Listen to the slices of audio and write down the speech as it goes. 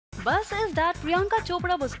Buzz is that Priyanka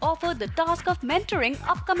Chopra was offered the task of mentoring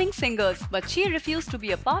upcoming singers, but she refused to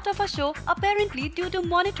be a part of a show, apparently due to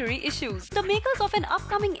monetary issues. The makers of an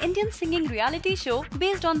upcoming Indian singing reality show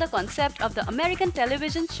based on the concept of the American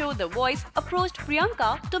television show The Voice approached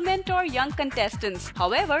Priyanka to mentor young contestants.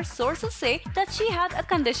 However, sources say that she had a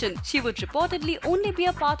condition. She would reportedly only be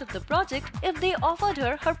a part of the project if they offered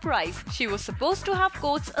her her prize. She was supposed to have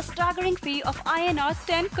quotes a staggering fee of INR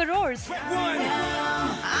 10 crores.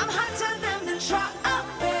 I'm hotter than the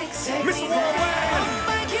tropics. Take me there.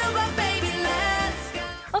 Like you, but baby, let's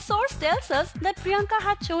go. A source tells us that Priyanka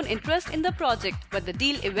had shown interest in the project, but the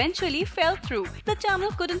deal eventually fell through. The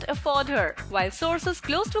channel couldn't afford her, while sources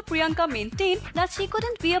close to Priyanka maintain that she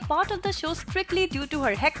couldn't be a part of the show strictly due to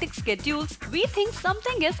her hectic schedules. We think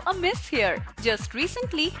something is amiss here. Just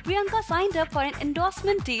recently, Priyanka signed up for an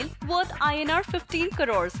endorsement deal worth INR 15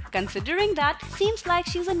 crores. Considering that, seems like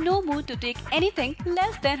she's in no mood to take anything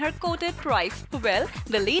less than her quoted price. Well,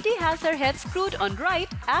 the lady has her head screwed on right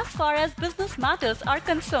as far as business matters are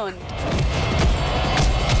concerned.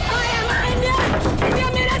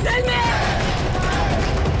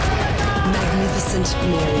 Magnificent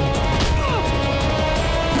Mary.